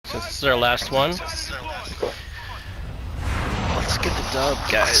Since this is our last one, let's get the dub,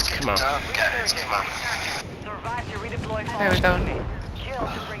 guys. Come on. There we go.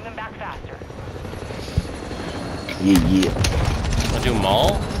 Yeah. Wanna do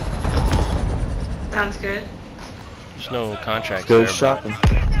mall? Sounds good. There's no contracts Go there. shopping.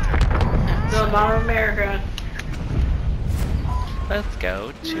 The Mall of America. Let's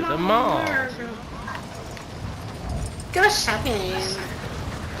go to the mall. Go shopping.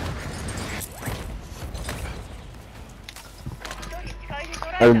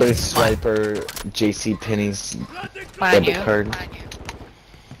 Everybody swipe or JCPenney's debit card.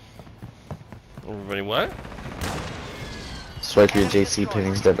 Everybody what? Swipe your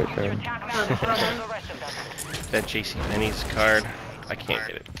JCPenney's debit card. That JCPenney's card, I can't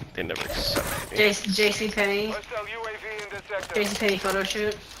get it. They never accept me. JCPenney. JCPenney photo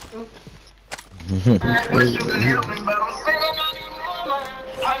shoot. Oop.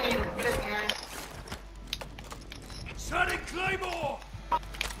 Sonic Claymore! I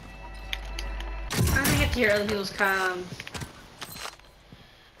don't get to hear other people's comms.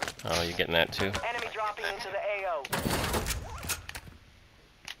 Oh, you're getting that too? Enemy dropping into the AO.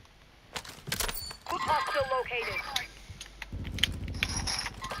 Hostile located.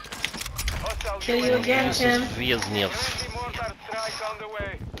 Kill you again, Tim. Vyaznev.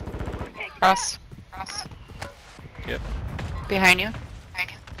 Cross. Yep. Behind you.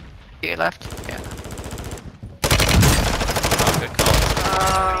 To your left. Yeah. Oh, good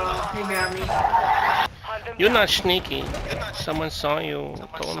call. He got me. You're not sneaky. Someone saw you.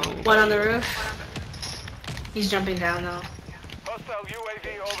 Told me. One on the roof. He's jumping down though. Hostile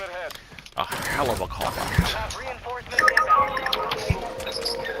UAV overhead. A hell of a call. Have reinforcements inbound.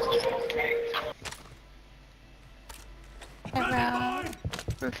 Around.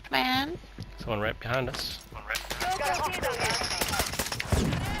 Roof man. Someone right behind us.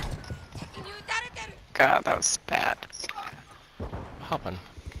 God, that was bad. Hopping.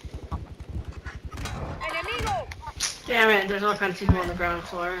 Damn it, there's all kinds of people on the ground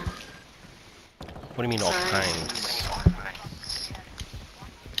floor. What do you mean all Sorry. kinds?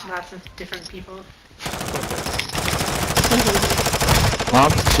 Lots of different people.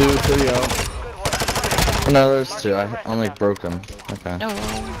 Knock 2, 3 out. No, there's 2. I only broke them. Okay. No.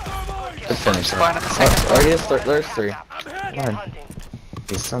 Just finish Squad on that. the second Oh, already has there's 3. Get Come on. hunting.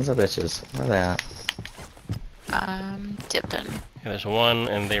 These sons of bitches. Where they at? Dipping. Yeah, there's one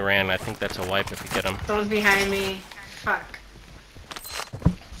and they ran. I think that's a wipe if you get them. Someone's behind me. Fuck.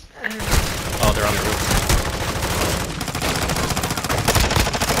 Oh, they're on the roof.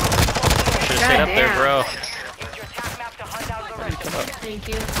 Should've stayed up there, bro. Use your attack map to hunt down the rest. Come up. Thank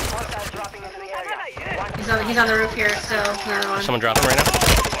you. Hostiles dropping into the area. He's on the roof here still. Another one. Someone dropping right now?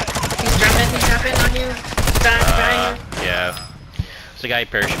 He's jumping on you. Dying you. Yeah. There's a guy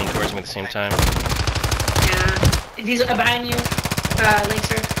parachuting towards me at the same time. Yeah. He's behind you.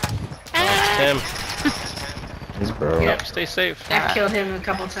 Linkser. Tim, He's bro. yep, stay safe. I've killed him a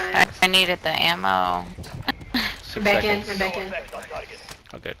couple times. I needed the ammo. 6 I'm back seconds. in. I'm back in.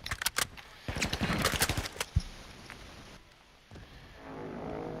 Oh, good.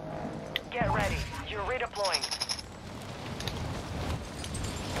 Get ready. You're redeploying.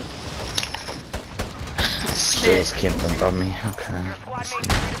 Just camping above me. Okay. Squad mates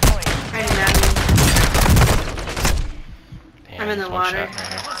redeploying. I did not Damn, I'm in the there's one water.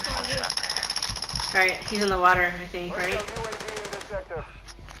 shot right here. Alright, he's in the water, I think, right?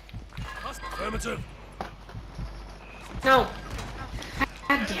 Affirmative. No!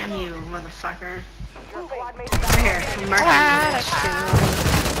 God damn you, motherfucker. Your squad mates Right here, I'm marking Ah, you.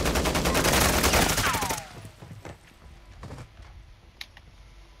 that's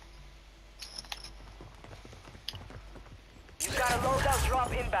You got a loadout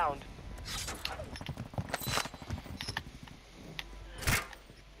drop inbound.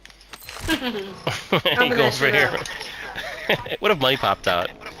 He goes for here. What if money popped out?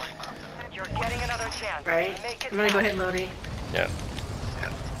 You're getting another chance. Right? Make it I'm gonna go hit Lodi. Yeah.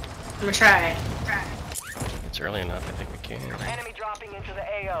 I'm gonna try. It's early enough. I think we can. enemy dropping into the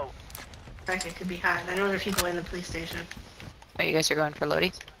AO. In fact, it could be hot. I know there's people in the police station. Oh, you guys are going for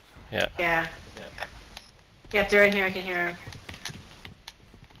Lodi? Yeah. Yeah. Yep, they're in here. I can hear them.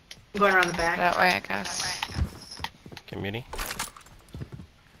 I'm going around the back. That way, I guess. Community.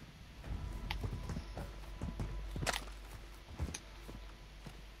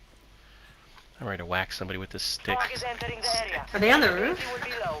 I'm ready to whack somebody with this stick. Squad is entering the area. Are they on the roof? Safety will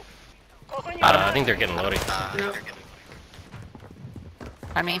be low. I think they're getting loaded. Nope.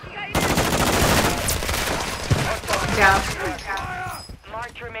 I mean, Down.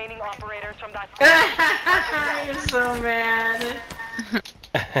 Marked remaining operators from that You're so mad.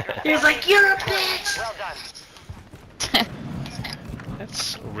 He was like, "You're a bitch." Well done.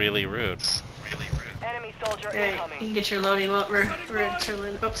 That's really rude. Enemy soldier Alright, you incoming. can get your loading. We're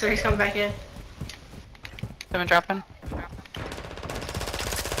chilling. Oops, sorry, he's coming back in. Someone dropping.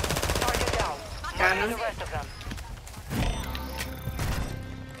 Target down. Got Marking him. the rest of them.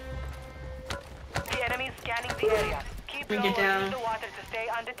 The enemy is scanning the area. Keep We low get and down. use the water to stay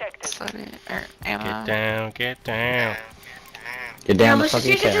undetected. Slowly, or ammo. Get down, get down. Get Yeah, down the Lucius,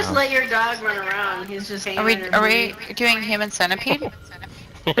 fucking you should just town. let your dog run around. He's just hanging Are we out are we doing human centipede?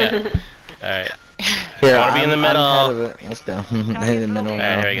 Yeah. Alright. Here, Wanna be in the middle. I'm ahead of it. Let's go. In the middle.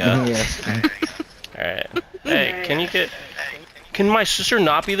 Alright, here we go. Yes. Alright. Hey, can you get... Can my sister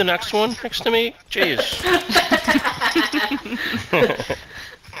not be the next one next to me? Jeez.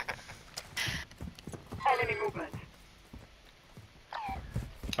 Enemy movement.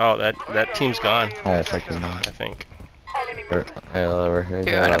 Oh, that team's gone, Oh, fucking I think. Enemy Or, over here.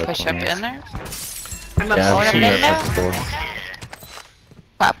 Do you want to push up in there? I'm Yeah, upset. I'm shooting in at there? the door.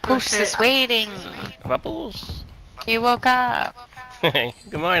 Papoose is waiting. Bubbles. He woke up. Hey,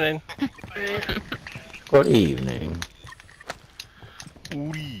 good morning. Good evening.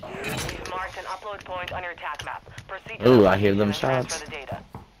 We've marked an upload point on your attack map. Proceed to Ooh, the I hear them location and transfer shots. the data.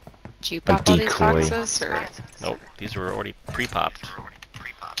 Did you pop all these decoy. boxes or? Nope, these were already pre-popped.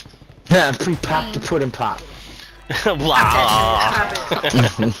 Yeah, pre-pop the pudding pop. Blah. Stop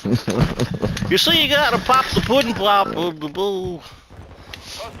it. You see, you gotta pop the pudding pop. Boo, boo, boo.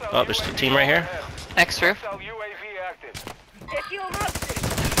 Oh, there's the team right here. Next roof.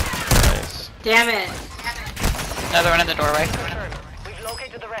 Nice. Damn it. Another one in the doorway. We've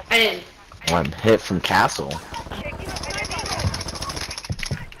located the rest. I didn't. One hit from Castle.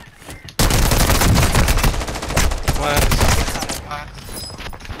 What?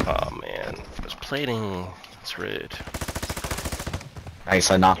 Oh man, it's plating. It's rude. Nice,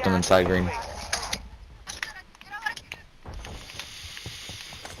 I knocked him inside green.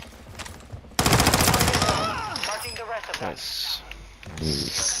 Marking the rest of them. Nice.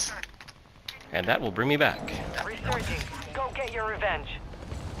 Yes. And that will bring me back. Resurging. Go get your revenge.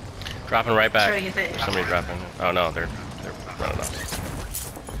 Dropping right Try to back. get that. Somebody dropping. Oh no, they're running off.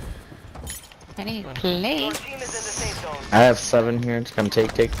 Any Your place? team is in the safe zone. I have 7 here to come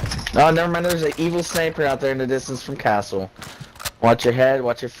take. Oh, never mind. There's an evil sniper out there in the distance from Castle. Watch your head.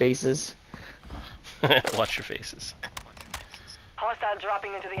 Watch your faces. Watch your faces. Hostile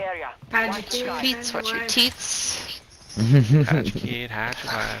dropping into the area. How'd Watch you the do sky. Teats, watch your teats. Hide your kid, hide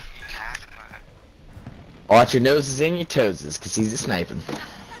your wife. Watch your noses and your toeses, cause he's a sniping.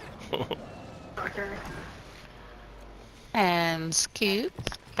 Fucker. And scoop.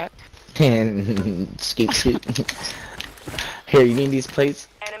 Okay. And scoot scoot. Here, you need these plates?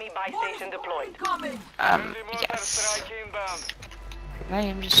 Enemy buy station deployed. Yes. I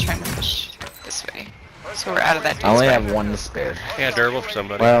am just trying to push this way. So we're out of that I only dude's have way. 1 to spare. Yeah, durable for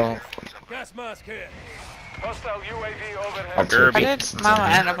somebody. Well, Gas mask here. I'll Derby. take How it. did Mama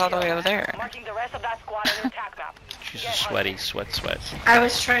end up all the way over there? Marking the rest of that squad on your attack map. She's sweaty, sweat. I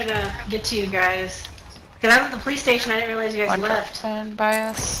was trying to get to you guys. Cause I was at the police station, I didn't realize you guys One left. person by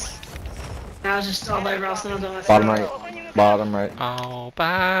us. And I was just all over else and I was on my Bottom phone. right. Bottom right. All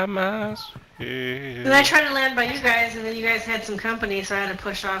by myself. Then I tried to land by you guys, and then you guys had some company, so I had to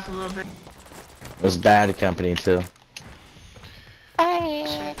push off a little bit. It was bad company too. Hey,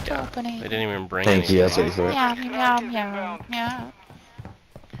 They company. didn't even bring Thank you, that's anything. what you said. Meow, meow, meow, meow.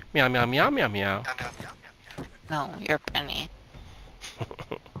 Meow, meow, meow, meow, meow. No, you're Penny.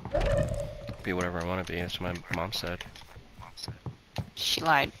 Be whatever I want to be, that's what my mom said. She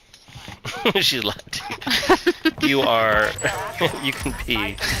lied. She's lied to you. You are, you can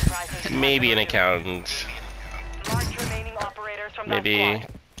be maybe an accountant, Mark remaining operators from that maybe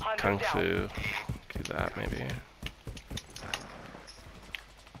squad. Hunt kung them down. fu, do that maybe.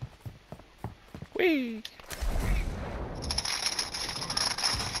 Whee!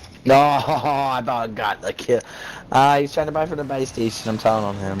 No, I thought I got the kill. He's trying to buy for the base station. I'm telling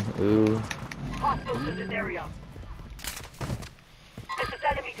on him. Ooh. Hostiles in this area. This is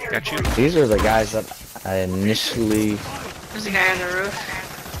enemy Got territory. you. These are the guys that I initially. There's a guy on the roof.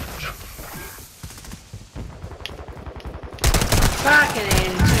 Fucking A,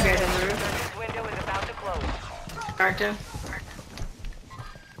 and 2 guys on the roof. This window is about to close. Marked him.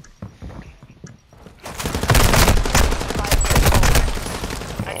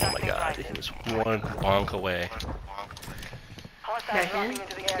 Oh my god, he was one bonk away. Hostiles Back in. dropping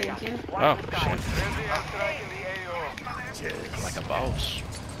into the area. Thank you. Oh, Watch the sky. shit. Like a boss.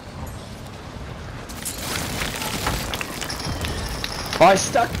 Oh, I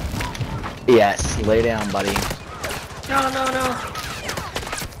stuck. Yes, lay down, buddy. No, no, no.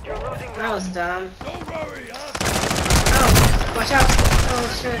 That was dumb. Don't worry, huh? Oh, watch out. Oh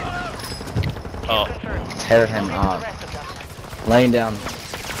shit. Oh, Tear him up. Laying down.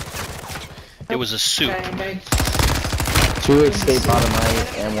 it was a soup. Okay, 2 escape bottom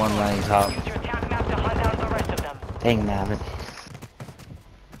right and 1 laying top. Use your attack map to hunt down the rest of them. Dang nabbit.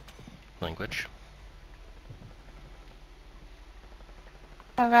 Language.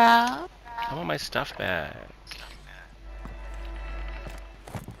 Hello? I want my stuff back.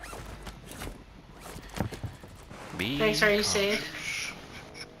 Thanks, are you safe?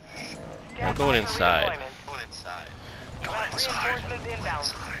 I'm going inside. Reinforcements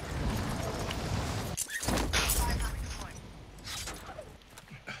inbound.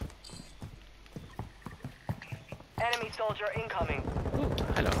 Enemy soldier incoming.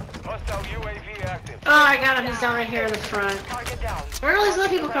 Hello. Hostile UAV active. Oh, I got him. He's down right here in the front. Target down. Where are all these other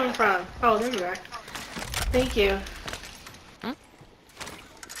people coming from? Oh, there you are. Thank you.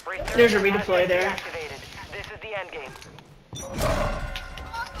 There's a redeploy there. Activated. This is the end game.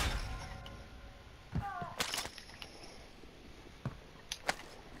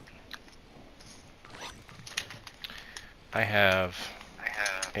 I have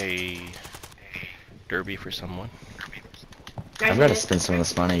a derby for someone. I've got to spend some of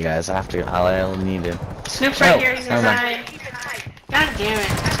this money, guys. I have to. I'll need it. Snoop's right Oh, here. He's never mind. inside. God damn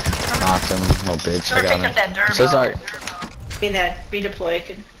it. Knocked him, little bitch. I Don't got pick him. up that I'm so sorry. I mean, that redeploy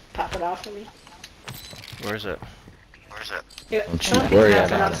could pop it off for me. Where is it? Yeah, Don't you don't pick worry it up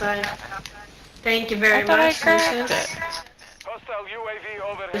about it. outside. Thank you very I thought I much, grabbed Lucius. it. Hostile UAV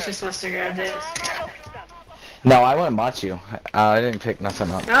overhead. Lucius must have grabbed it. No, I went and bought you. I didn't pick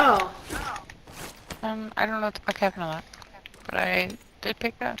nothing up. Oh. I don't know what the fuck happened to that. But I did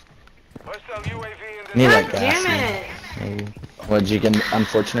pick that. Hostile UAV in the Need God that gas. damn it. Maybe. What'd you get?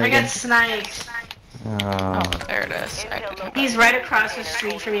 Unfortunate I again? got sniped. Oh, there it is. I did have He's right across the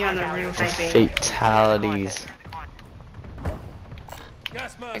street from me on the roof, I think. Fatalities.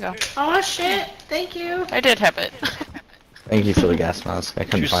 Gas There you mask go. here. Oh shit, thank you. I did have it. Thank you for the gas mask. I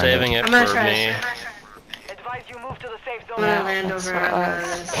couldn't You're find saving it. it I'm gonna for try. me. Advise you move to the safe I'm zone gonna now. land That's over what on it the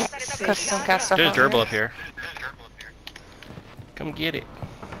was. safe Custom side. gas stuff. There's over Durable there. up here. Come get it.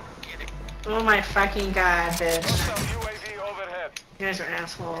 Oh my fucking god, bitch. Hostile UAV overhead. You guys are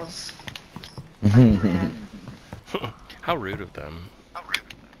assholes. How rude of them.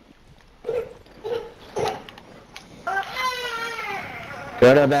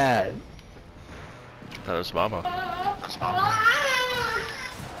 Good or bad? That was Mama.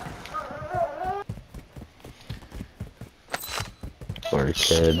 Poor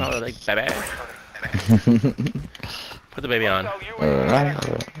kid. Oh, like baby. Put the baby on. Hostile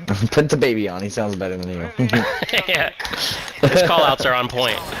UAV Put the baby on. He sounds better than you. Yeah. His call outs are on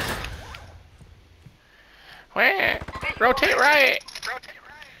point. Wah. Rotate right.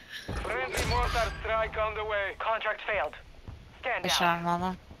 Friendly mortar strike on the way. Contract failed. Stand Push down. on,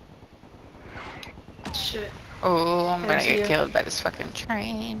 mama. Shit. Oh, I'm gonna Thank get you. killed by this fucking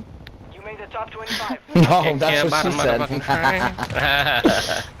train. You made the top 25. No, Can't that's camp what on she a said. motherfucking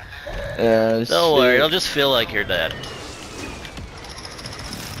train. Don't worry, it'll just feel like you're dead.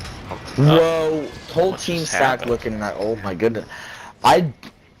 Whoa, whole What team just stack happened? looking at. Oh my goodness. I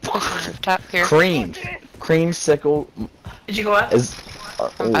Top here. creamsicle Did you go up? is.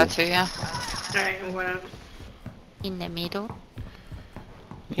 I'm about to, yeah. Alright, I'm going up. In the middle.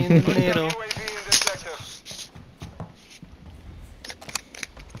 In the middle. UAV in the sector.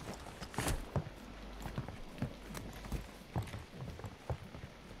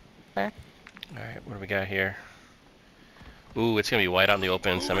 Alright, what do we got here? Ooh, it's gonna be white on the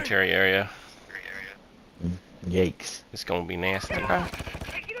open cemetery area. Yikes. It's gonna be nasty. Okay.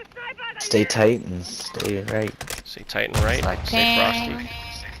 Stay tight and stay right. Stay tight and right. Like Stay ping.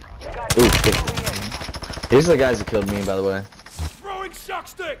 frosty. Ooh, shit. These are the guys that killed me, by the way. Throwing shock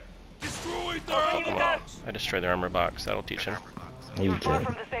stick. Destroyed their Come armor on. box. I destroyed their armor box. That'll teach him. You Far did.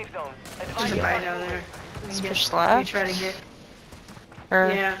 from the safe zone. There's Advise a you guy move. down there. Let's You push You left. try to get.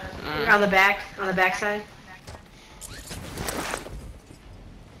 Or, Yeah. On the back side.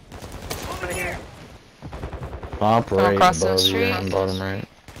 Right here. Top right, across the above you, street. and bottom right.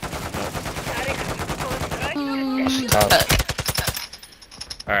 Mm, Top.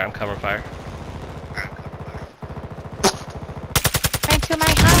 Alright, I'm covering fire. Right to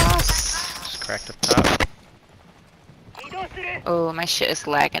my house. Just cracked up top. Oh, my shit is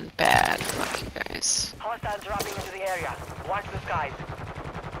lagging bad. Fuck you guys. Hostiles dropping into the area. Watch the skies.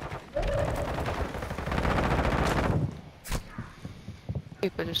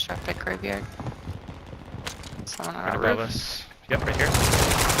 People just dropped that graveyard. Someone on Right our above roof. us. Yep, right here.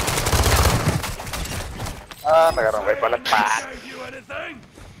 Save you anything?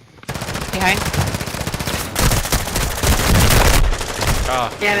 Behind.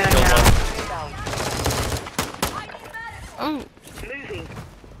 Oh, Yeah, man, killed yeah. one. Oh, Moving.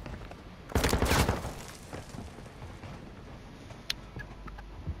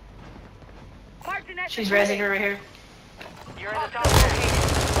 She's rezzing her right here. You're in the top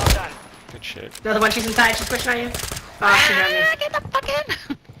location. Well done. Good shit. The other one, she's inside. She's pushing on you. Oh, she's on ah, get the fuck in!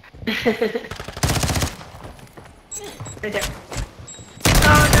 me. Right there.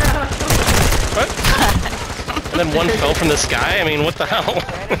 Oh What? And then one fell from the sky? I mean, what the hell?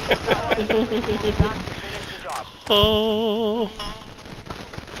 Oh.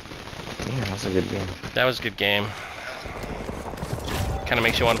 Yeah, that's a good game. That was a good game. Kind of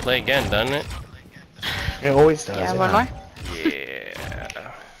makes you want to play again, doesn't it? It always does. Yeah, one more.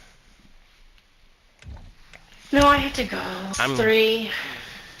 Yeah. no! No, I have to go. I'm- 3.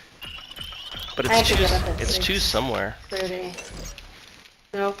 But I have it's to two. get up at It's 6. two somewhere. 30.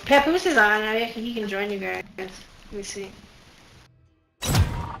 No, Papoose is on. He can join you guys. Let me see.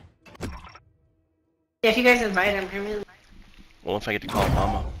 Yeah, if you guys invite him, him. Well, if I get to call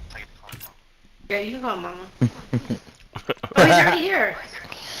Mama. Yeah, you can call him Mama. Oh, he's already here.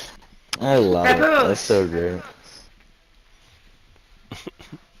 I love it. Papoose. That's so great.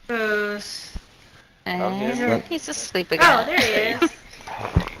 Papoose. And he's asleep Oh, again. there he is.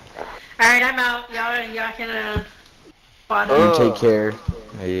 Alright, I'm out. Y'all can, bother. You take care.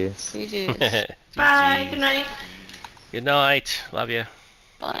 Yes. You do. Bye. Good night. Good night. Love you.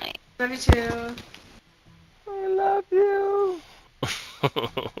 Bye. Love you too. I love you.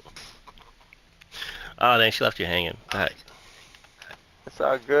 Oh, then she left you hanging. Alright. It's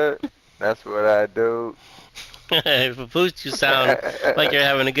all good. That's what I do. Papoose, you sound like you're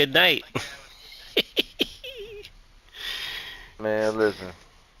having a good night. Man, listen.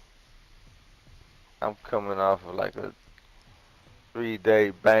 I'm coming off of like a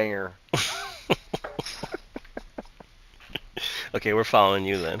 3-day banger. Okay, we're following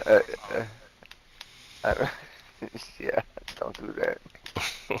you then. Yeah, don't do that.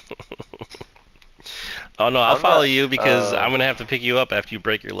 Oh no, I'll I'm follow not- you because I'm gonna have to pick you up after you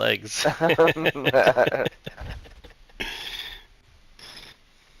break your legs.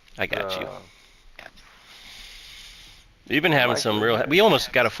 I got you. You've been having like some it. real. We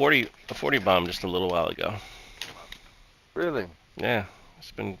almost got a 40 bomb just a little while ago. Really? Yeah,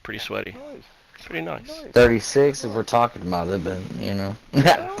 it's been pretty sweaty. Nice. Pretty nice. 36 if we're talking about it, but you know.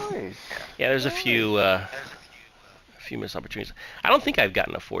 Nice. Yeah, there's a few missed opportunities. I don't think I've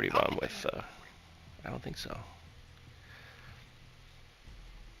gotten a 40 bomb with. I don't think so.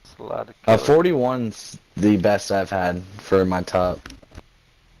 It's a lot of A killing. 41's the best I've had for my top.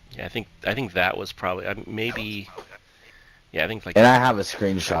 Yeah, I think that was probably maybe. Yeah, I think like. And I have a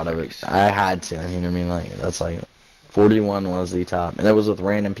screenshot of it. I had to, you know what I mean? Like, that's like, 41 was the top. And that was with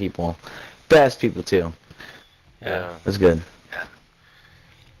random people. Best people, too. Yeah. It was good.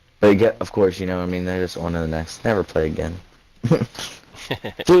 But, of course, you know what I mean? They're just on to the next. Never play again.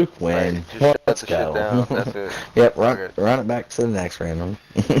 Fluke win. Right, just shut Let's the shit go. down. That's it. Yep, Okay. run it back to the next random.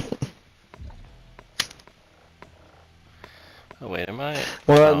 Oh wait, am I?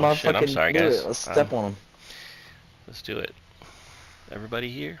 Well, Oh, motherfucking shit, I'm sorry, do guys. it. Let's step on them. Let's do it.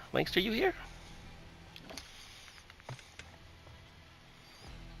 Everybody here? Linkster, you here?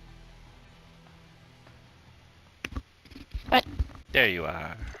 What? There you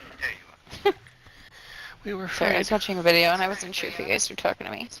are. We were Sorry, I was afraid. watching a video and I wasn't sure if you guys were talking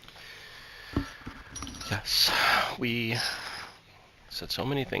to me. Yes, we said so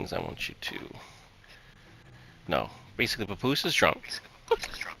many things I want you to. No, basically, Papoose is drunk.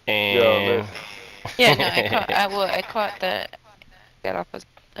 And Yeah, no, I caught the got off a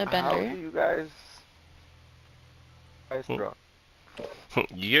How bender. do you guys drunk?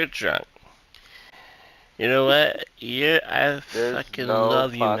 You're drunk. You know what? I There's fucking no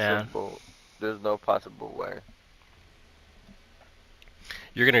love you, man. There's no possible way.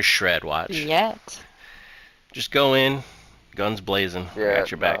 You're gonna shred. Watch. Yet. Just go in, guns blazing. Yeah,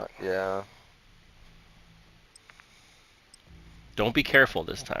 Got your back. Yeah. Don't be careful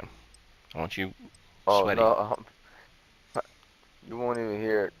this time. I want you Oh sweaty. no, you won't even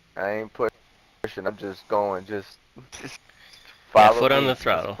hear it. I ain't pushing. I'm just going. Just Yeah, follow foot on me. the Just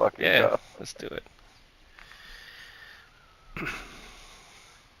throttle. fucking Yeah, go. let's do it.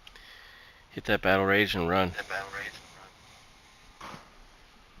 Hit that battle rage and run.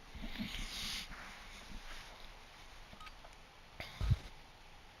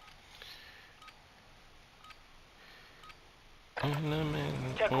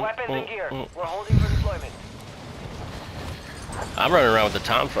 Check weapons and gear. We're holding for deployment. I'm running around with the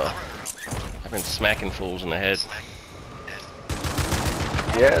Tonfa. I've been smacking fools in the head.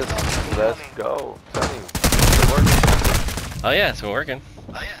 Yes. Let's go. Tell me, it's working. Oh yeah, it's been working.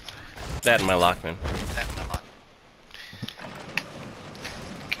 That and my Lockman.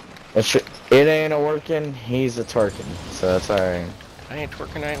 It ain't a working, he's a twerking, so that's alright. I ain't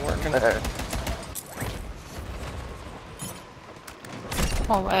twerking, I ain't working.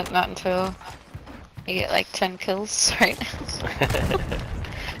 Well, what? Not until you get like 10 kills, right?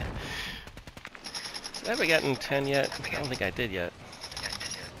 Have I gotten 10 yet? I don't think I did yet.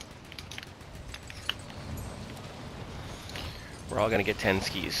 We're all gonna get 10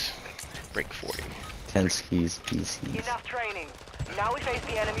 skis. Break 40. 10 skis, PCs. Enough training. Now we face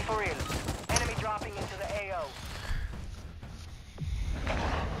the enemy for real. Enemy dropping into the AO.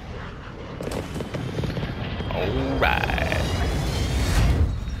 Alright.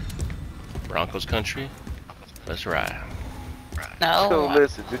 Broncos country. Let's ride. No. So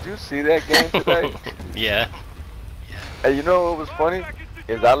listen, did you see that game today? Yeah. Hey, you know what was funny?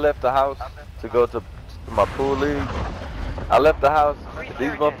 Is I left the house to go to my pool league. I left the house.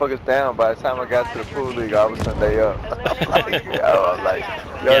 These motherfuckers down. By the time I got to the pool league, all of a sudden they up. Like, yo, I was like, yo,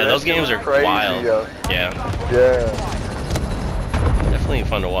 Yeah, that those shit games was are crazy, wild. Yo. Yeah. Yeah. Definitely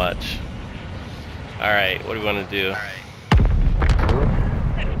fun to watch. Alright, what do we want to do? Let's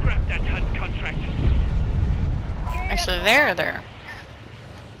grab that hunt contract. Actually, there.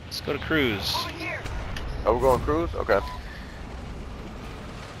 Let's go to cruise. Oh, we're going cruise? Okay.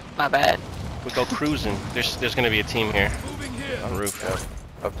 My bad. We go cruising. There's gonna be a team here Moving here. on roof. Yep.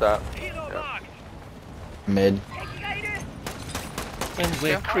 Up top. Helo marked. Mid. And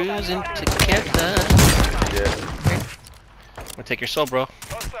we're cruising together. Yeah. I'm gonna take your soul, bro.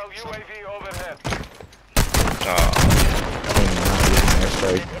 Hostile UAV overhead. Oh,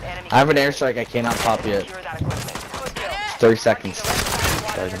 I have an airstrike I cannot pop yet. Secure that equipment. Good kill. 30 seconds. Get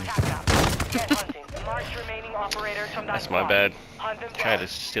hunting. Mark remaining operators from that that's my squad. bad. Hunt them Try to down.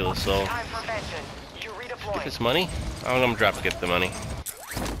 steal a soul. Time for vengeance. You redeploy. Get this money? I'm gonna drop to get the money.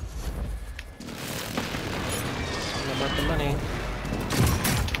 All about the money.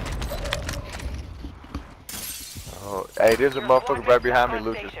 Oh, hey, there's a motherfucker right behind me,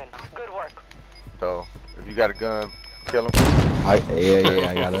 Lucas. Good work. So, if you got a gun, kill him. Yeah, I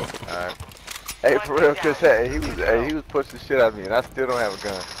got it. Alright. Hey, for real, cause hey, he was pushing the shit out of me, and I still don't have a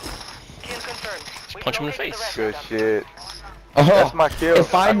gun. Kill confirmed. We punch him in the located face. the Good rest of them. shit. Oh, That's my kill.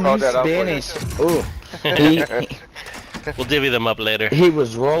 if I knew called that out for you. Spanish, ooh. He We'll divvy them up later. he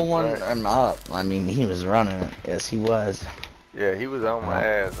was rolling Right. him up. I mean, he was running it. Yes, he was. Yeah, he was on my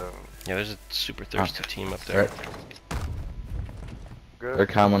ass. Yeah, there's a super thirsty team up there. Right. Good. They're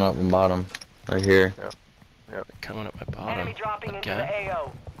coming up and bottom. Right here. Coming up my bottom. Enemy dropping into the Okay.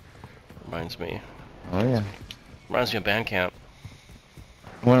 AO. Reminds me. Oh yeah. Reminds me of Bandcamp.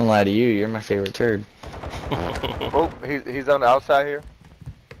 I wouldn't lie to you. You're my favorite turd. Oh, he's on the outside here.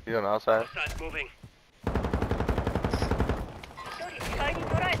 He's on the outside. Start moving.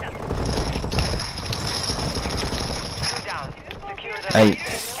 Two down. Secure the Hey.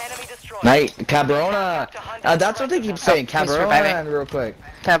 enemy destroyed. Night, Cabrona. That's what they keep saying. He's reviving. Cabrona, real quick.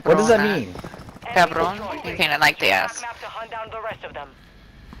 Cabron. What does that mean? Cabron? You kinda like the ass. Map to hunt down the rest of them.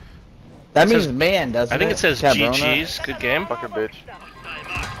 That It means says- man, doesn't it? I think it says Cabrona? GG's. Good game. Fucking bitch.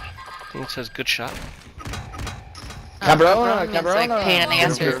 I think it says good shot. Cabrona, means like Cabrona. pain in the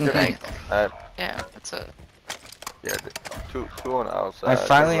ass or like, Alright. yeah, that's it. Yeah, two on the outside. I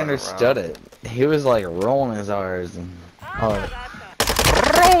finally They're running understood around. it. He was like rolling his R's and oh, Be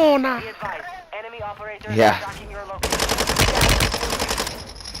advised. Enemy operators Yeah. are tracking your location.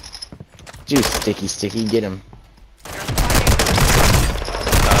 juice, sticky, get him.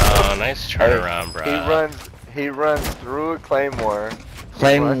 Oh, nice turnaround, bro. He runs through a claymore.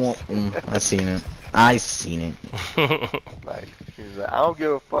 Claim, Runs- I seen it. I seen it. Like he's like, I don't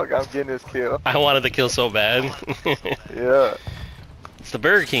give a fuck. I'm getting this kill. I wanted the kill so bad. Yeah. It's the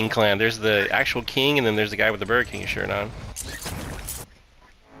Burger King clan. There's the actual king, and then there's the guy with the Burger King shirt on.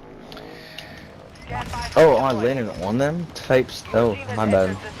 Oh, I landed on them types. Oh, my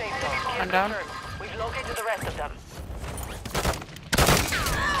bad. I'm down. We've located the rest of them.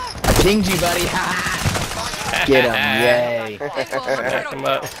 I pinged you, buddy. Ha! Get him, yay. Back him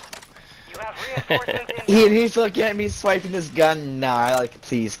up. You have reinforcements in. He's looking at me swiping his gun. No, I like,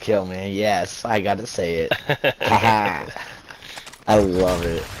 please kill me. Yes, I gotta say it. Haha. I love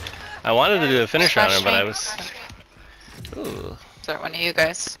it. I wanted to do a finish on him, but I Flashing. was. Ooh. Is that one of you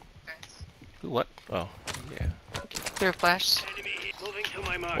guys? Ooh, what? Oh, yeah. Through flash. Enemy moving to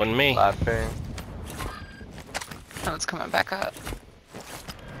my mark. Wasn't me. Live ping. Oh, it's coming back up.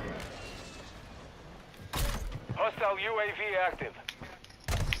 Hostile UAV active.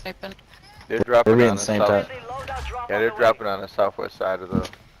 Sniping. They're dropping They're being on the same south. time. Friendly loadout drop Yeah, on they're the way. dropping on the southwest side of the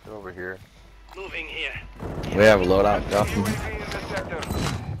They're over here. Moving here. We have a loadout. Go. UAV in the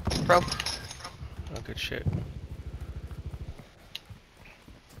sector. Rope. Oh, good shit.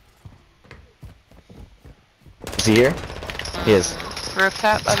 Is he here? He is.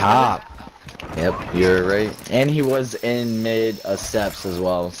 Rooftop. Top. Yep, you're right. And he was in mid steps as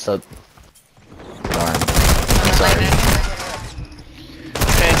well. So. Darn. Sorry.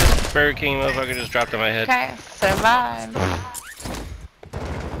 Okay, this Burger King motherfucker just dropped on my head. Okay, survive.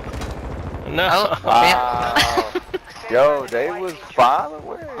 No. Oh, Wow. Yo, they was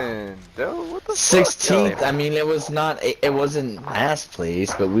following. Dude, what the 16th. fuck? I mean, it was not. It wasn't last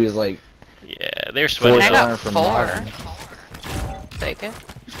place, but we was like. Yeah, they're sweating. I Fourth up. got from 4. Marvin. Take it.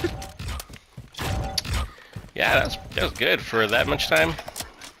 Yeah, that was good for that much time.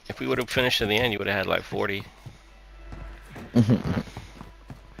 If we would have finished in the end, you would have had like 40.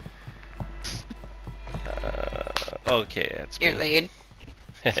 Okay, that's You're me. lead.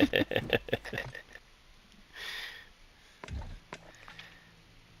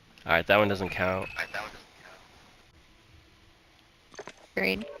 Alright, that one doesn't count.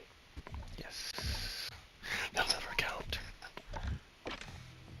 Agreed. Yes. They'll never count.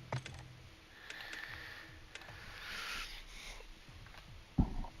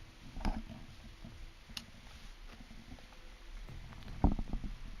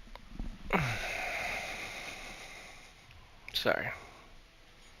 Sorry.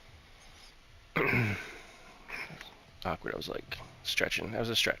 Awkward, I was like stretching. That was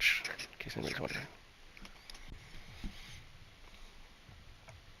a stretch. In case anybody's wondering.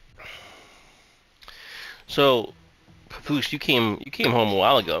 So, Papoose, you came home a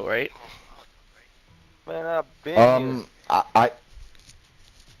while ago, right? Man, I've been here. I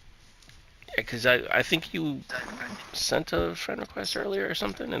Because I think you sent a friend request earlier or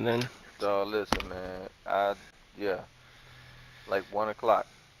something, and then So listen, man. Yeah. Like 1 o'clock.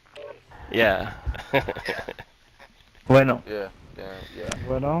 yeah. Bueno, Yeah.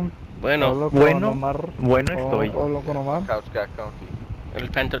 bueno, Bueno, hablo con Bueno, Omar. bueno estoy. Hablo con Omar. Couch got comfy. el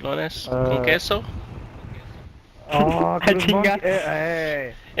pantalones con queso. Oh, Ah, Cruz chinga.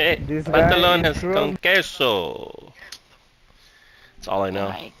 Monkey, This guy Pantalones is con from- queso. That's all I know.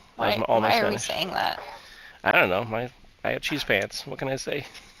 Why, That's all my why are we Spanish. saying that? I don't know. I have cheese pants. What can I say?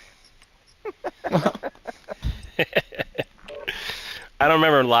 I don't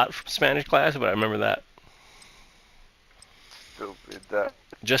remember a lot from Spanish class, but I remember that. Stupid. That.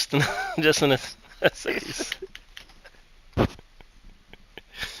 Just in the essays.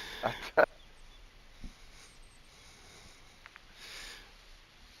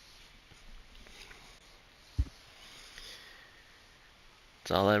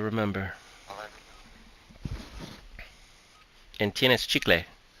 That's all I remember. And tienes chicle.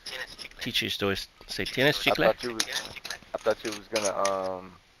 Teachers always say tienes I chicle. thought you was gonna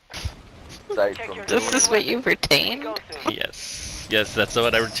cite from This is what you've retained? Yes. Yes, that's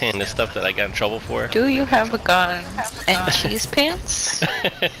what I retain. The stuff that I got in trouble for. Do you have a gun and cheese pants?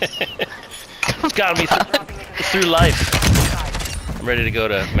 It's got me through life. I'm ready to go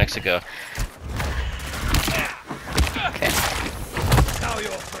to Mexico. Okay.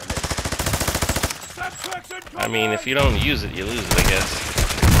 I mean, if you don't use it, you lose it, I guess.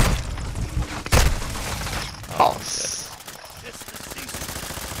 False.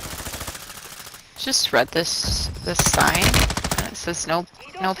 Just read this sign and it says no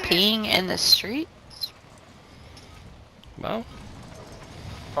peeing in the street. Well,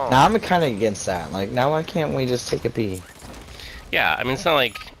 now I'm kind of against that. Like, now why can't we just take a pee? yeah, I mean, it's not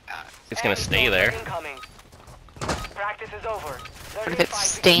like it's gonna stay there. Incoming. Practice is over. What if it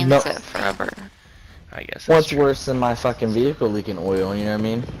stains No. it forever? I guess. That's What's true. worse than my fucking vehicle leaking oil? You know what I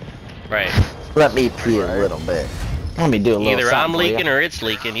mean? Right. Let me pee a little bit. Let me do a little Either I'm something, will ya? leaking or it's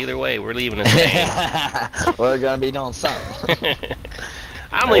leaking. Either way, we're leaving a stain. We're gonna be doing something.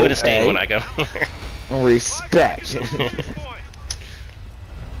 I'm leaving a stain Okay. when I go here. Respect. I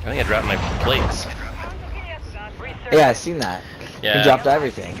think I dropped my plates. Yeah, I seen that. Yeah. You dropped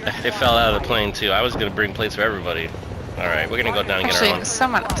everything. They fell out of the plane too. I was gonna bring plates for everybody. All right, we're gonna go down and get our Actually, own.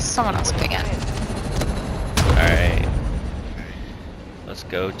 someone else pick it. All right. Let's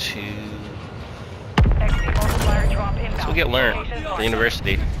go to. Let's go get learned. The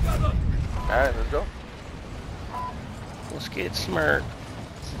university. Alright, let's go. Let's get smart.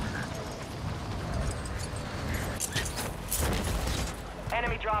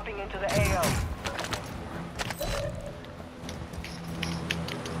 Enemy dropping into the AO.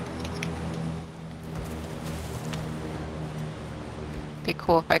 Be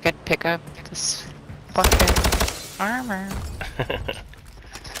cool if I could pick up this fucking armor.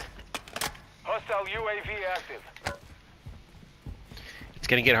 Hostile UAV active.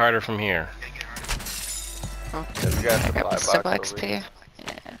 gonna get harder from here. Oh, We got I supply got still box over XP. here.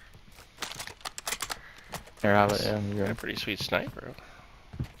 Yeah. Here, have it. Got a pretty sweet sniper.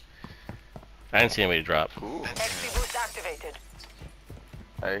 I didn't see anybody drop. Ooh. XP boost activated.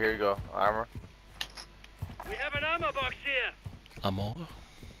 Hey, here you go. Armor. We have an ammo box here. Amor?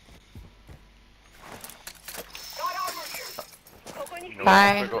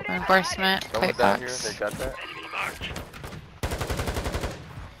 Bye. Reinforcement. Someone Plate down here, box. they got that. Enemy marked.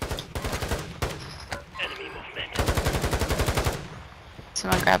 Enemy movement.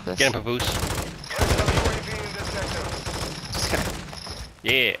 Someone grab this. Get him, Papoose. Just kidding.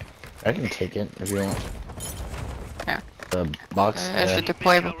 Yeah. I can take it if you want. Yeah. The box. There's a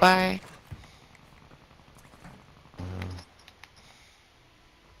deployable buy.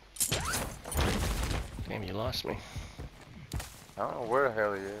 Damn, you lost me. I don't know where the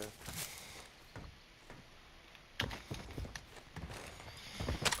hell he is.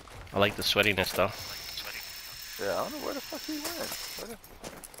 I like the sweatiness though. Yeah, I don't know where the fuck he went.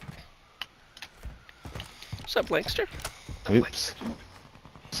 What's up, Lankster? Oops.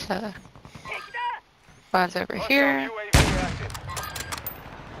 So, squad's over here. UAV active.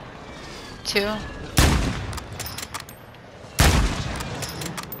 2.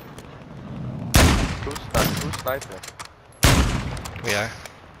 Who's sniping? We are.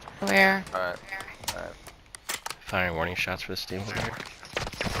 Where? Alright. Firing warning shots for this team over here.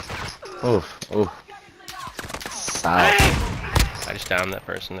 Oof. Oof. South. I just downed that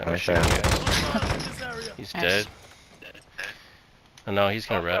person that was Okay. shooting you guys. He's Nice. dead. Oh no, he's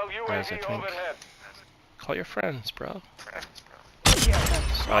gonna rep. Hostile Guys, I UAV think. overhead. Call your friends, bro. Oh, he's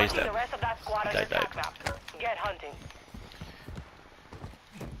Marking dead. the rest of that squad on Died, your died. attack map. Get hunting.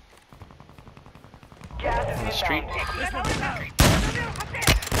 Gas is On the street. inbound.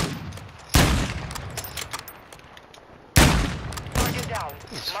 Target down.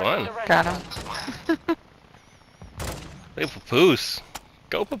 It's Marking fun. the rest Got of him. Hey, Papoose.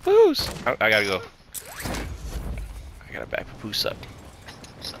 Go, Papoose. I gotta go. I gotta back Papoose up.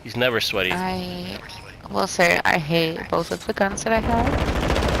 He's never sweaty. I will say I hate both of the guns that I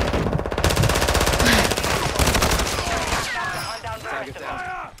have. Hunt down the rest of them.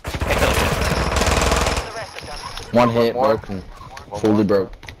 The rest of them. One hit, more. broken. Fully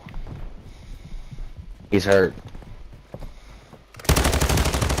broke. He's hurt.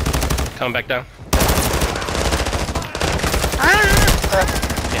 Coming back down. Behind us.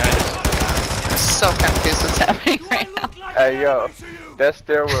 I'm so confused what's happening right now. Hey yo, that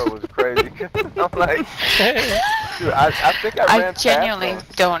stairwell was crazy. I'm like, dude, I think I ran I past genuinely him.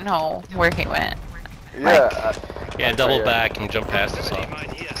 don't know where he went. Yeah. Yeah, double back and jump past us all. Mine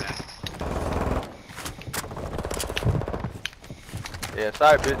here. Yeah,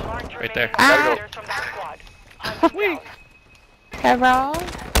 sorry, bitch. Marked Right there. remaining Gotta go. operators from that squad. Hunt them down. Hello?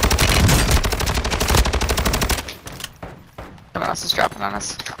 Someone else is dropping on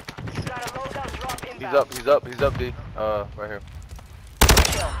us. Got a loadout drop inbound. He's up, D. Right here.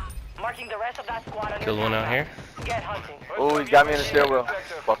 Kill. Marking the rest of that squad on Killed your one out attack here. map. Get hunting. Oh, he got me in the stairwell.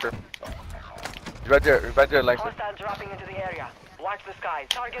 Fucker. He's right there, Langston. Hostile dropping into the area. Watch the skies.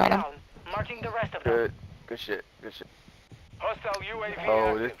 Target Got him. down. Marking the rest of them. Good shit. Hostile UAV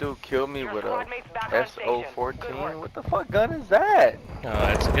Oh, this dude killed me Your with squad a mates back on station. Good SO14. work. What the fuck gun is that?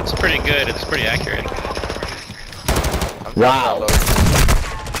 It's pretty good. It's pretty accurate. I'm Wow. low. Try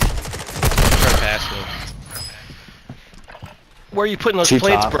past me. Where are you putting those Too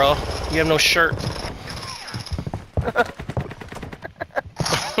plates, top. bro? You have no shirt.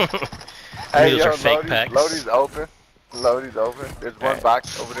 Hey, Those yo, are fake packs. Lodi's open. There's one Alright.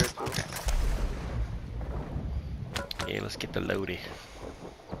 box over there too. Yeah, let's get the loady.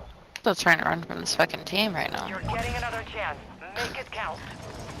 Still trying to run from this fucking team right now. You're getting another chance. Make it count.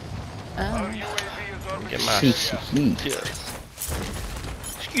 Oh. Get my Heat. yeah.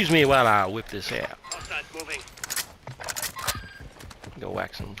 Excuse me while I whip this out. Hostiles moving. Go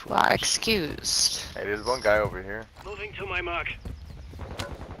whack some fools. Well, excused. Hey, there's one guy over here. Moving to my mark.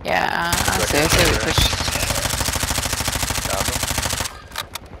 Yeah, honestly, I say we push. Got him.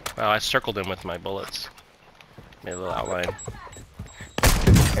 Wow, I circled him with my bullets. Made a little outline.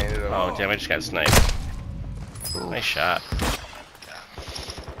 Painted him. Oh, damn, I just got sniped. Nice shot.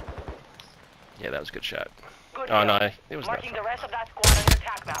 Yeah, that was a good shot. Good Oh, no, kill. it was not. Marking the rest of that squad on your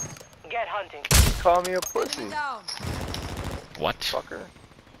attack map. Get hunting. Call me a pussy, What? fucker.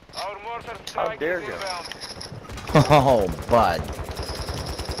 Our mortar How dare you? Oh, bud.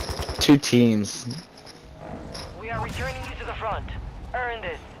 2 teams. We are returning you to the front. Earn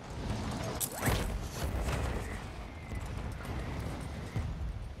this.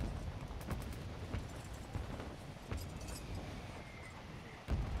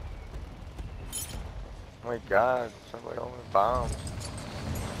 Oh my god, somebody throwing bombs.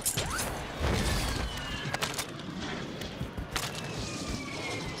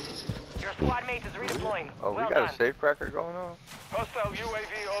 Your squad mate is redeploying. Oh, we Well got done. a safe cracker going on? Hostile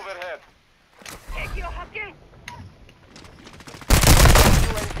UAV overhead.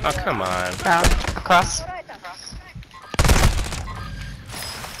 Oh, come on. Down. Across.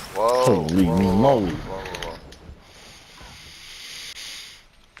 Whoa. Holy moly. Whoa.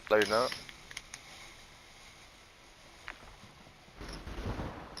 Lighten up.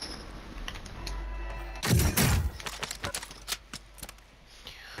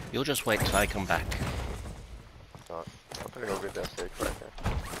 You'll just wait till I come back. I'm gonna go get that safe cracker.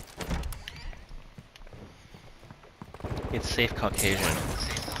 It's safe Caucasian.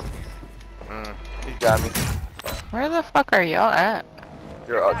 He got me. Where the fuck are y'all at?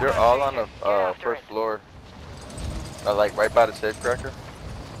 They're all on the first floor. Like right by the safe cracker.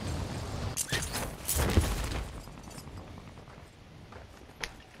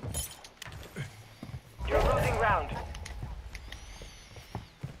 You're losing round.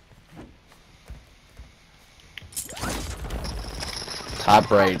 Top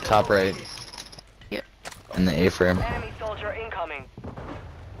right. Yep. In the A-frame. Enemy soldier incoming.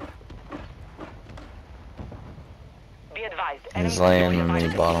 Be advised. He's enemy laying in soldier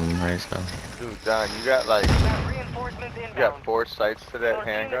the bottom right side. Dude, John, you got like Reinforcements inbound. you got 4 sights to that Your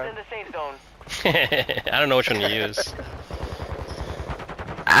team is handgun. in the safe zone. I don't know which one to use.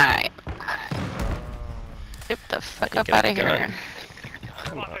 Alright. Get the fuck up Get out a of here. gun.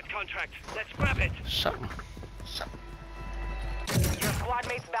 Spotted contract. Let's grab it. Something. Your squad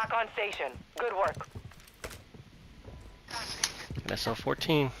mate's back on station. Good work. An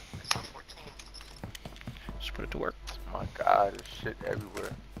SL-14. Just put it to work. Oh my god, there's shit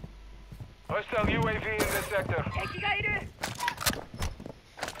everywhere. Hostile UAV in this sector.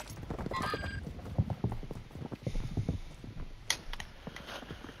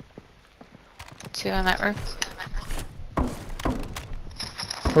 Two on that roof.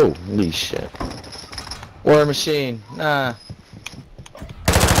 Holy shit. War machine. Nah.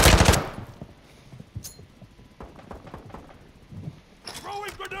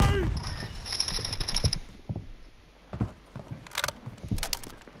 Throwing grenade.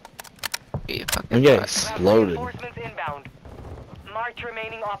 You fucking We get fuck. exploded. Reinforcements inbound. Marked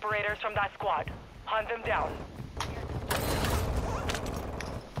remaining operators from that squad. Hunt them down.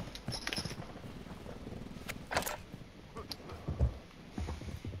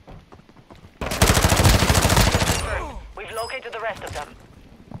 We've located the rest of them.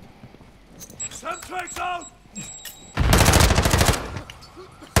 Semtex out. You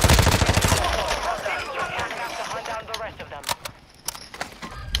have to hunt down the rest of them.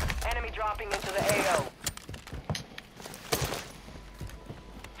 Enemy dropping into the AO.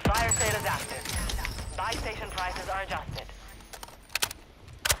 Fire sale is active. Buy station prices are adjusted.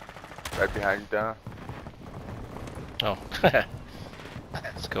 Right behind you, Don. Oh.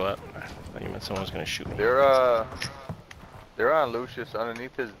 Let's go up. I thought you meant someone was gonna shoot me. They're on Lucius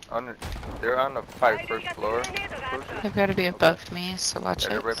underneath his they're on the probably first floor. Lucius. They've got to be above me, so watch Yeah,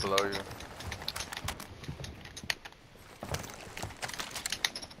 they're it. right below you.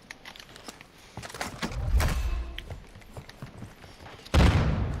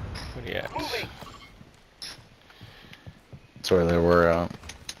 Where you at? That's where they were out.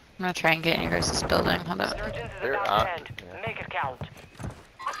 I'm gonna try and get in your guys' building. Hold up. Surgeons is They're about on- to end. yeah. Make it count.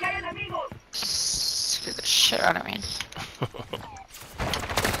 Screw the shit out of me.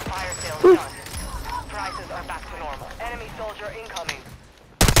 Fire sales done. Prices are back to normal. Enemy soldier incoming.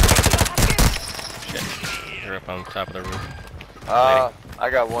 Shit. You're up on top of the roof. I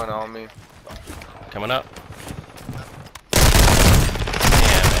got one on me. Coming up.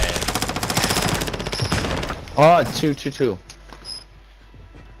 Yeah, man. Oh, two.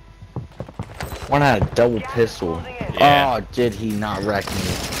 One had a double pistol. Yeah. Oh, did he not wreck me?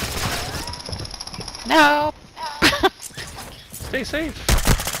 No. Stay safe.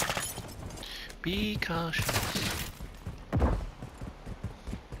 Be cautious. Ooh,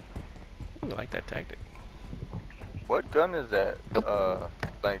 I like that tactic. What gun is that?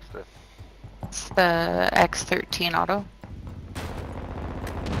 Langston. It's the X13 auto.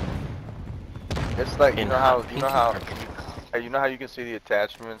 It's like you In know how hot you know pink how purple. you know how you can see the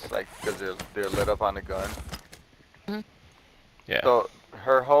attachments like because they're lit up on the gun. Yeah. So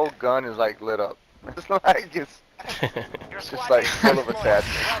her whole gun is like lit up. It's like it's just like full of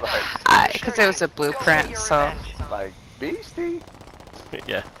attachments. Because it was a blueprint, so. Like beastie.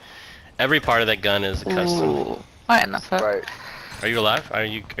 Yeah. Every part of that gun is custom. Ooh. What in the fuck? Right. Are you alive? Are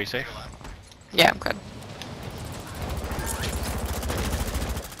you safe? Yeah, I'm good.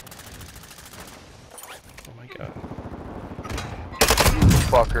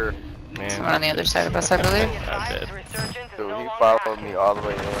 fucker. Man. Someone on the other side of us, I believe. I'm dead. Dude, he followed me all the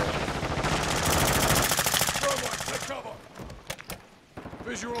way in. Thermite, take cover.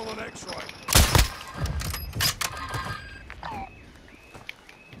 Visual on X-ray.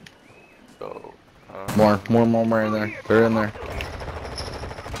 So, More in there. They're in there.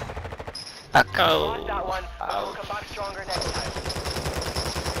 That Oh. one. We'll come back stronger next time.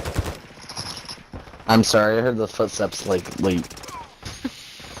 I'm sorry, I heard the footsteps like late.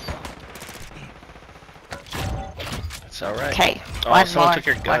 It's alright. Okay, Oh, one someone more. took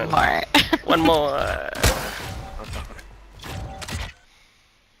your gun. One more. One more.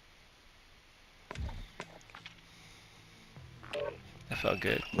 That felt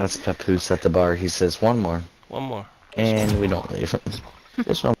good. That's Papoose at the bar. He says one more, One more. and we don't leave.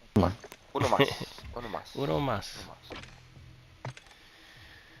 Just one more. uno más. Uno más. Uno más.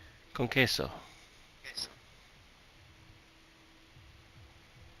 Con queso.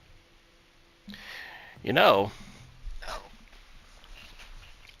 You know,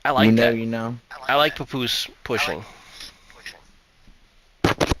 I like that. You know. I like Papoose pushing.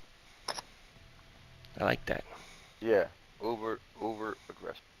 I like that. Yeah, uber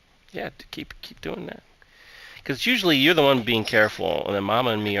aggressive. Yeah, to keep doing that. Because usually you're the one being careful, and then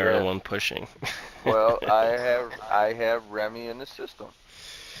Mama and me are the one pushing. Well, I have Remy in the system.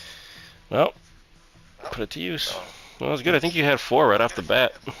 Well, put it to use. Well, that was good. I think you had 4 right off the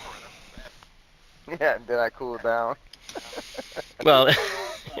bat. Yeah, and then I cooled down. Well,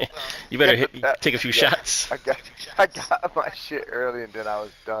 you better take a few shots. I got my shit early, and then I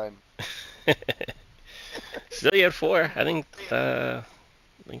was done. Still, you had 4. I think that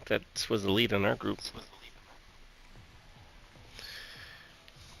was the lead in our group.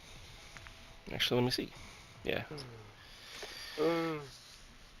 Actually, let me see. Yeah.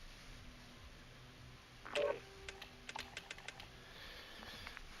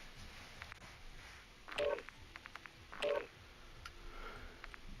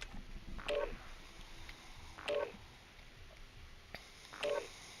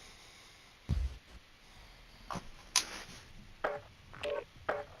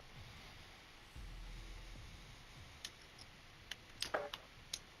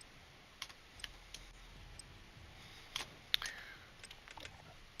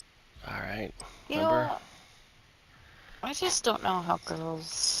 Alright. You know, I just don't know how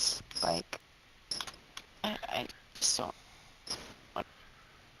girls, like, I just don't.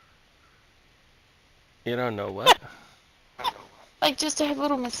 You don't know what? Like, just to have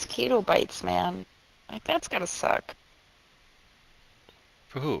little mosquito bites, man. Like, that's gotta suck.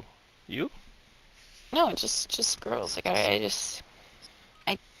 For who? You? No, just girls. Like, I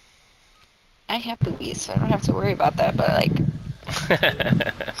have boobies, so I don't have to worry about that, but, like... Use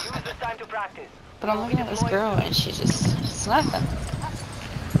this time to practice. But I'm looking at this girl, and it's nothing.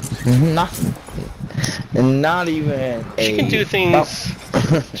 Nothing. And not even She can do things...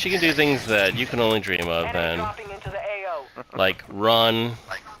 She can do things that you can only dream of, and... Dropping into the AO. Like, run,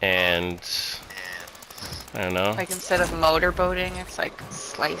 and... I don't know. Like, instead of motorboating, it's like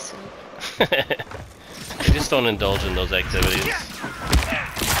slicing. You just don't indulge in those activities.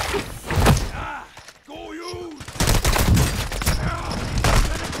 Go you!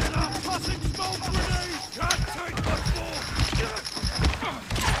 Tossing smoke grenades! Can't take much more!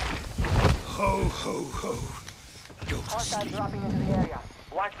 Ho ho ho. Hostile dropping into the area.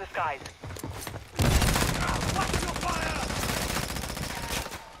 Watch the skies. Watch your fire!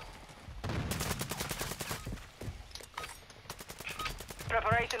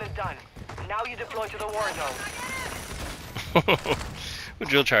 Preparation is done. Now you deploy to the war zone. Who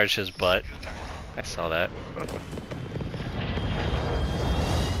drill charged his butt? I saw that.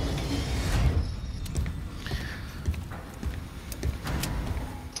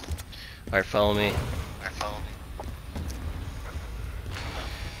 Alright, follow me.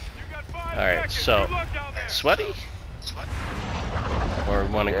 Alright, so, sweaty? Or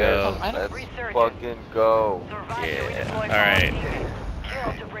wanna go? Let's fucking go. Yeah, alright.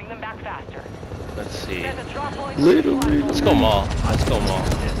 Kill to bring them back faster. Let's see. There's a drop point. Let's go mall. Let's go mall.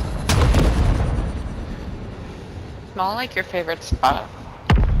 Small, like your favorite spot.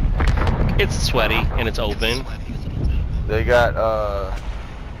 It's sweaty and it's open. They got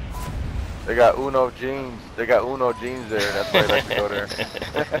Uno jeans. They got Uno jeans there. That's why I like to go there.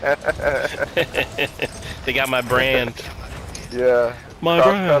 They got my brand. Yeah. My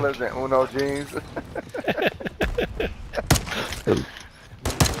Cross brand. colors and Uno jeans.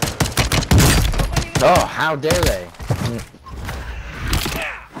 Oh, how dare they?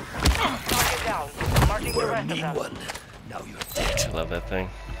 Target down. Marking the rest of them. I love that thing.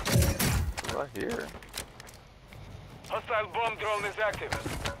 Right here. Hostile bomb drone is active.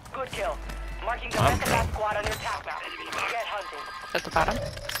 Good kill. Marking the rest of that squad on your attack map. Get hunting. At the bottom.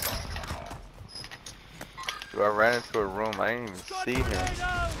 Dude, I ran into a room. I didn't even see him.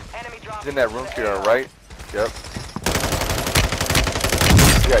 Enemy drop. He's in that room to your right. Yep.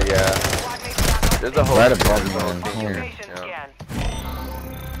 Yeah. There's a whole Right above me in here. Location scan.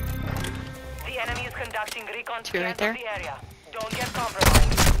 The enemy is conducting recon Two right scans there. of the area. Don't get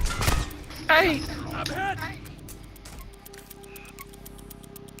compromised. Hey! I'm hit.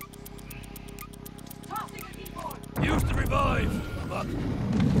 Use the revive. Fuck.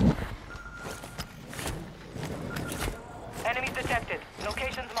 Enemies detected.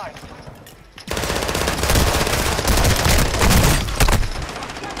 Locations marked.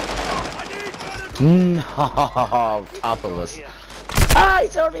 Top of us. Hi,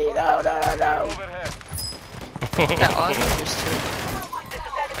 Tony! No. Overhead. That all just two.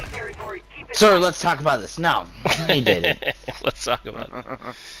 Sir, let's talk about this. No, he did it. Let's talk about it.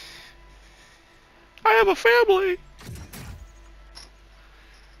 I have a family.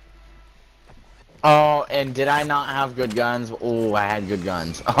 Oh, and did I not have good guns? Oh, I had good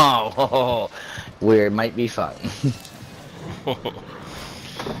guns. Oh, weird. Might be fun.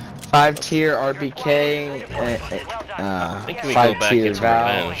 5-tier RBK. I think we go 5 back tier and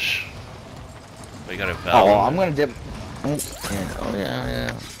Val. revenge. We got a Val. Oh, I'm gonna dip. Oh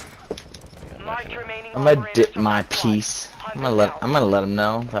yeah. Marked remaining I'm gonna operators dip from my that squad. piece. I'm gonna let him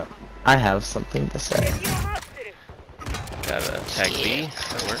know that I have something to say. Got a tag B.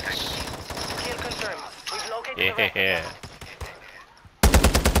 That works. Kill confirmed. We've located the rest of Yeah. them.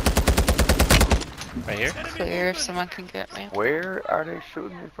 Right here. Clear if someone can get me. Where are they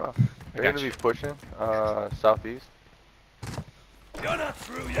shooting me from? They're Got gonna you. be pushing, southeast. You're not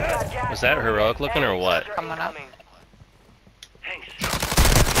through yet. Was that heroic looking or what? Coming up.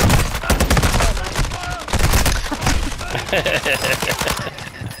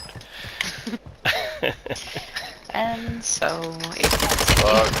 And so,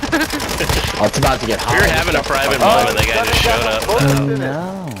 Fuck. Oh, it's about to get hot. We were having a private moment. The guy just showed up. Oh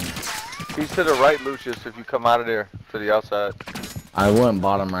no. He's to the right, Lucius, if you come out of there, to the outside. I went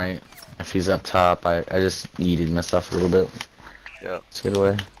bottom right. If he's up top, I just yeeted myself a little bit. Yeah. Let's get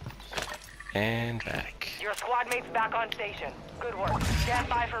away. And back. Your squad mates back on station. Good work. Stand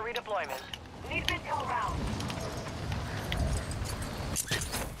by for redeployment. Need intel round.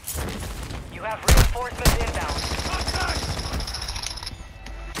 You have reinforcements inbound.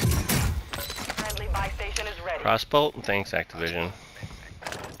 Friendly buy station is ready. Crossbolt. Thanks, Activision.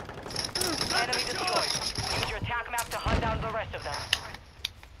 Enemy destroyed. Use your attack map to hunt down the rest of them.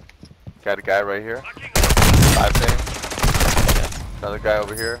 Got a guy right here. 5 thing. Another guy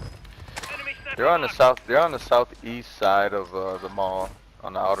over here. They're on the south. They're on the southeast side of the mall,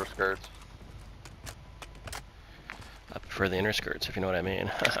 on the outer skirts. I prefer the inner skirts, if you know what I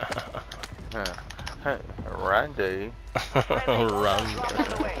mean. Hey, Randy. Run. On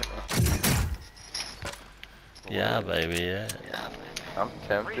the way. Yeah, baby. Yeah. I'm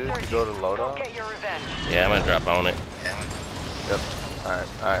tempted to go to Go loadout. get your revenge. Yeah, I'm gonna drop on it. Yep. Alright,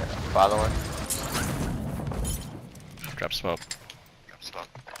 I'm following. Drop smoke.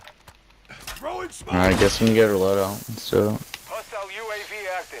 Throwing smoke. Alright, guess we can get her loadout. Let's do it. Hostile UAV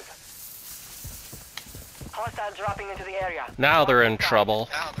active. Hostiles dropping into the area. Now they're in trouble.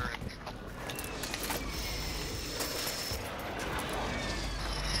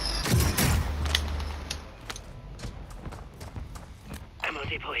 Ammo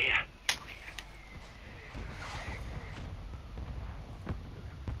depot here.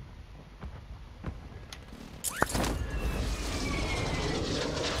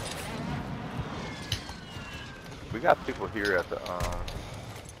 We got people here at the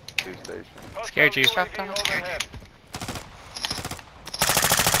police station. Scared you. Drop down. Overhead.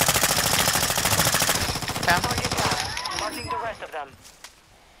 Down. Target down. Marking the rest of them.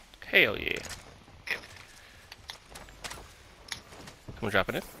 Hell yeah. Come on, drop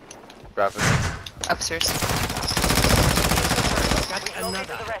it in. Drop it. Upstairs. Located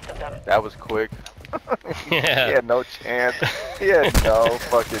the rest of them. That was quick. He Yeah. had no chance. He had no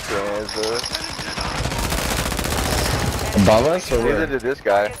fucking chance, dude. Above us or Neither where? did this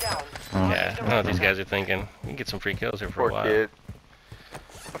guy. Target down. Oh. Yeah. I don't know what these guys are thinking. We can get some free kills here for Poor a while. kid.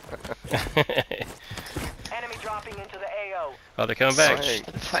 Enemy dropping into the AO. Oh, they're coming back. Hey,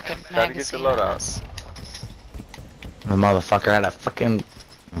 The fucking Try to get your magazine load on out. this. The motherfucker had a fucking.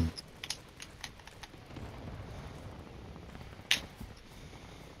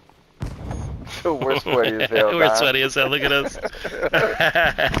 we're sweaty as hell. We're Don. sweaty as hell. Look at us.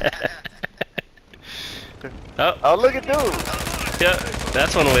 Oh, Oh, look at dude. yeah.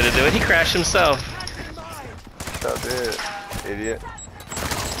 That's one way to do it. He crashed himself. Sure did, idiot.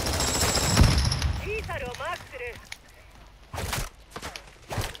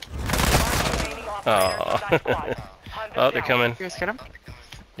 Oh. Oh, they're coming. You guys get him?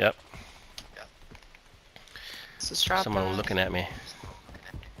 Yep. This is drop. Someone looking at me.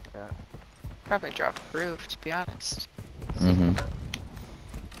 Probably drop roof, to be honest. Mm-hmm.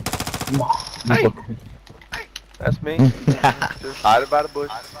 Hi. That's me. Just hide by the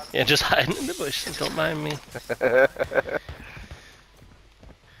bush. Yeah, just hiding in the bush. Don't mind me.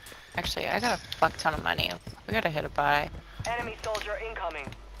 Actually, I got a fuck ton of money. We gotta hit a buy. Enemy soldier incoming.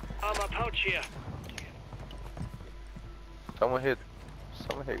 I'm a pouch here. Someone hit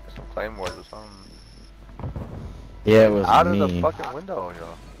some claymores or something. Yeah, it was Out me. of the fucking window, yo.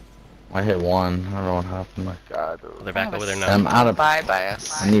 I hit one. I don't know what happened. My God, dude. They're back over there now. I'm out of. Buy by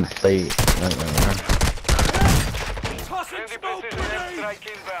us. I need plate. Right there. Tossing Friendly smoke precision grenade.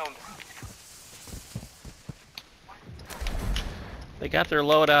 airstrike inbound. They got their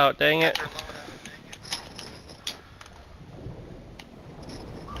loadout, dang it.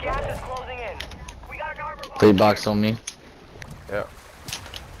 Gas is closing in. We got an armor Plate box on me. Yeah.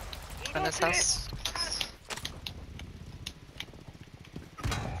 In this house.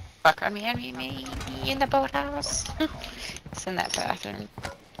 Fuck on me, in the boathouse. It's in that bathroom.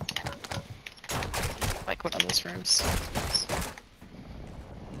 Like one of those rooms.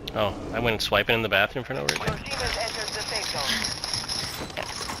 Oh, I went swiping in the bathroom for no reason. Your team has entered the safe zone.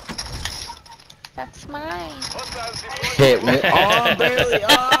 Yes. That's mine. Hostiles deployed. Hit me. Oh, barely.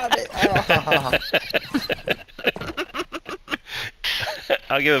 Oh.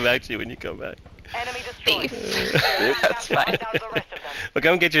 I'll give it back to you when you come back. Enemy destroyed. That's fine. Down the rest of them. Well,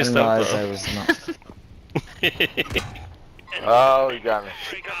 come get your I stuff, realized I though. was not. Oh, you got me.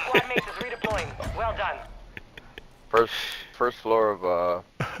 Your squad mate is redeploying. Well done. First floor of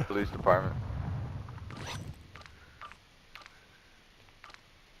police department.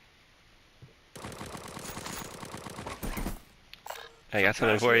 I got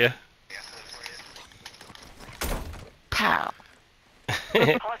something for you. Pow.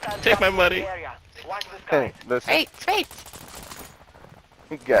 Hostiles Take my dropping money. into the area. Watch the Hey, skies. listen, Wait.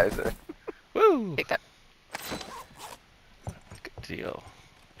 you guys are. Woo! Take that. Good deal.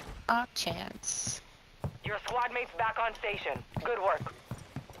 Oh, chance. Your squad mate's back on station. Good work.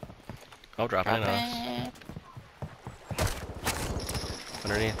 Oh, dropping Drop in on us. it.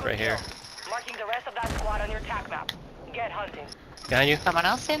 Underneath, right here. Marking the rest of that squad on your TAC map. Get hunting. Behind you. Someone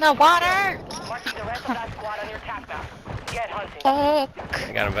else in the water. Marking the rest of that squad on your TAC map. Get hunting. Fuck.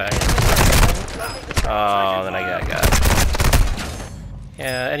 I got him back. Oh, then I got.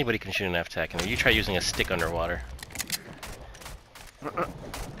 Yeah, anybody can shoot an F-Tac. You try using a stick underwater. Know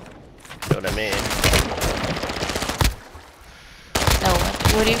what I mean? No,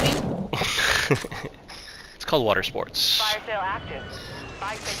 what do you mean? It's called water sports. Fire sale active.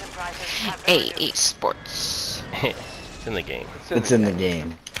 Buy station prices have been reduced. AE Sports. It's in the game. It's in the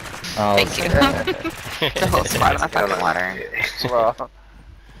game. Oh, Thank you. The whole spot in the fucking water. Well,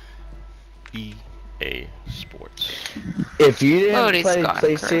 EA Sports. if you didn't Bodie's play gone,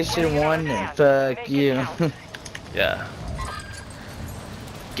 PlayStation 1, then fuck you. Yeah.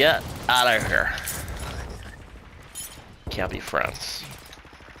 Get out of here. Can't be friends.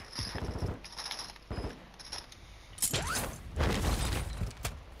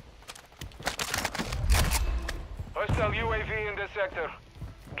 Hostile UAV in this sector.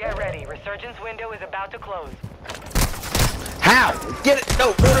 Get ready. Resurgence window is about to close. How? Get it!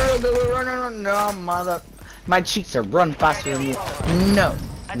 No, no, mother. My cheeks are run faster than you. No,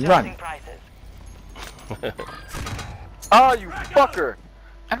 Adjusting run. prices. oh, you fucker!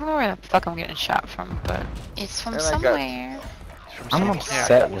 I don't know where the fuck I'm getting shot from, but it's from And I got- somewhere. I'm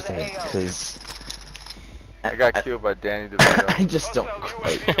upset with it because I got killed by Danny DeVito. I just don't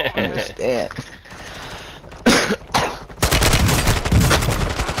quite understand.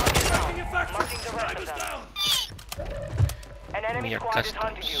 Marking the rest of them. An enemy Mere squad is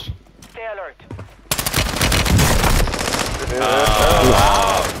hunting customs. you. Stay alert.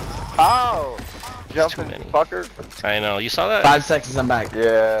 Ow! Jumping many. fucker. I know. You saw that? 5 seconds, I'm back.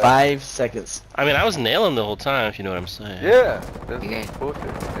 Yeah. 5 seconds. I mean, I was nailing the whole time, if you know what I'm saying. Yeah. That's Okay. bullshit.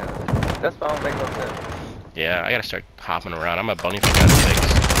 Yeah. That's why I don't make no sense. Yeah, I gotta start hopping around. I'm a bunny for God's sakes.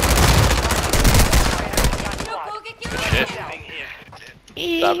 Shit.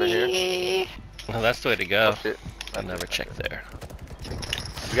 Stop it here. Well, that's the way to go. Oh, shit. I'll never check there.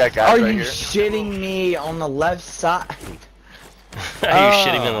 We got guys Are right you here. shitting me on the left side? Are you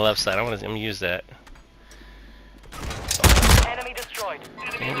shitting me on the left side? I'm gonna use that. Enemy destroyed.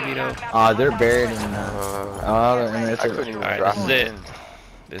 Danny DeVito. Oh, they're buried in the... Oh, they're in I couldn't there. even Alright, drop this is it. it.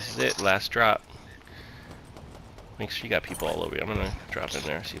 This is it. Last drop. Make sure you got people all over you. I'm gonna drop in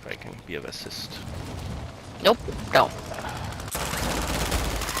there, see if I can be of assist. Nope, don't.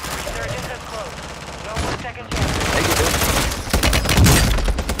 Resurgence is close. No more second chances.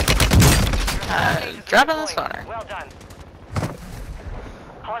 Drop on the spawner. Well done.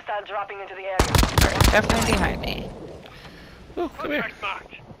 Hostile dropping into the area. Definitely behind me. Ooh, come here.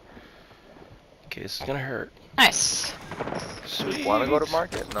 Okay, this is gonna hurt. Nice. Sweet. Wanna go to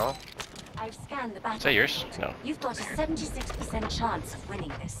market? No. I've scanned the battle. Is that yours? No. You've got a 76% chance of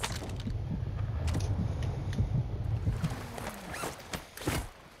winning this.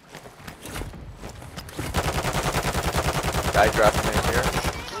 Guy dropping in here.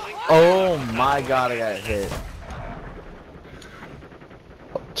 Oh my god, I got hit.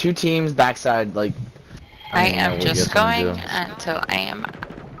 2 teams backside, like. I don't know am what you just guys wanna going do. until I am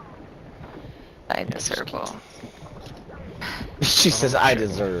by the circle. She says, I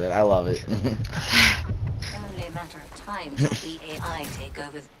deserve it. I love it. Only a matter of time till the AI take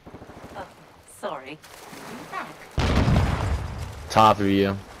over. Oh, sorry. Back. Top of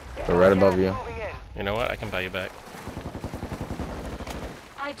you. Or right above you. Moving in. You know what? I can buy you back.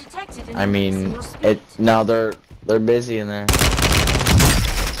 I've detected an I increase in mean, your speed. no, they're busy in there.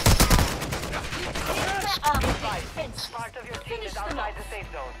 Part of your team is outside the safe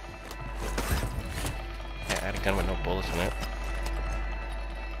zone. Yeah, I had a gun with no bullets in it.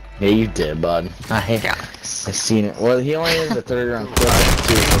 Yeah, you did, bud. I seen it. Well, he only has a 30 round clip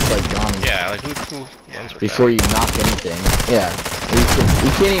too, so it's like gone. Yeah, like who runs with Before that? you knock anything. Yeah.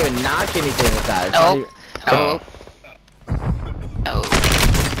 You can't even knock anything with that. It's not Nope. even- Oh.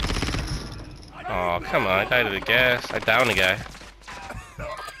 Oh, come on! I died of the gas. I downed the guy.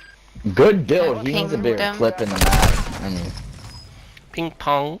 Good build. He needs a Pinged bigger him. clip in the map. I mean. Ping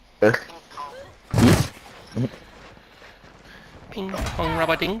pong. Ping pong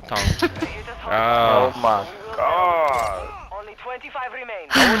rubber ding dong. Oh Oh, my god. Only 25 remain.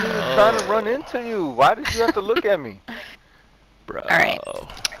 I wasn't even trying to run into you. Why did you have to look at me? bro. Alright.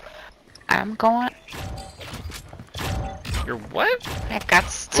 I'm going. You're what? I got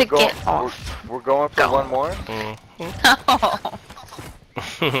to get off. We're going for Go. one more. Mhm. Oh.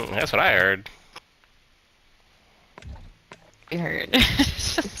 That's what I heard. You heard.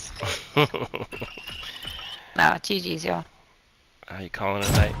 Nah, GG's, y'all. Are you calling it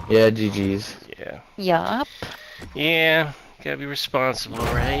a night? Yeah, GG's. Yeah. Yup. Yeah. Gotta be responsible,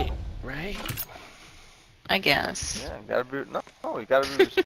 right? Right? I guess. Yeah, you gotta be. No, you gotta be